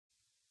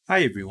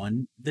Hi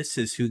everyone, this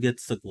is Who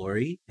Gets the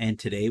Glory, and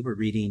today we're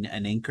reading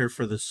An Anchor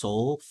for the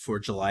Soul for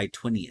July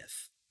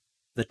 20th.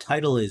 The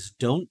title is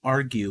Don't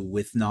Argue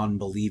with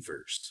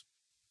Non-Believers.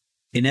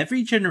 In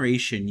every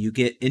generation, you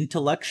get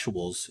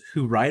intellectuals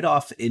who write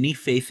off any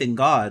faith in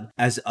God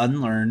as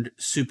unlearned,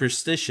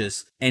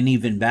 superstitious, and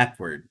even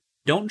backward.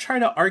 Don't try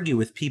to argue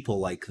with people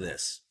like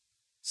this.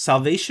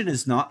 Salvation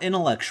is not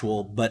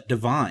intellectual, but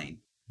divine.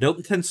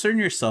 Don't concern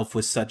yourself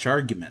with such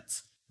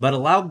arguments, but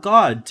allow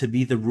God to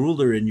be the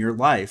ruler in your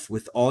life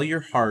with all your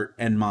heart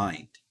and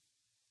mind.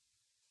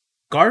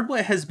 Guard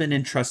what has been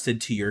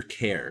entrusted to your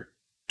care.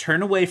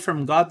 Turn away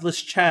from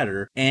godless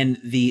chatter and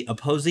the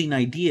opposing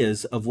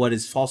ideas of what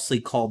is falsely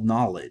called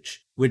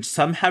knowledge, which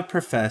some have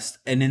professed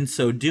and in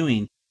so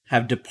doing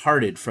have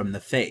departed from the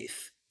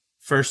faith.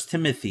 1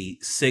 Timothy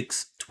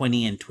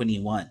 6:20 and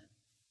 21.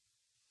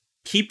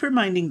 Keep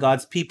reminding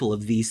God's people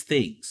of these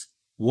things.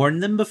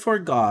 Warn them before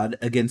God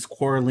against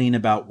quarreling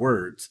about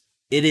words.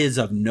 It is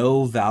of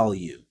no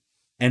value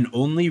and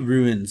only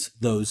ruins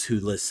those who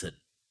listen.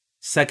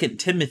 2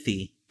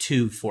 Timothy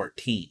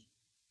 2:14.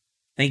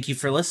 Thank you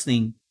for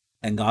listening,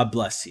 and God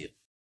bless you.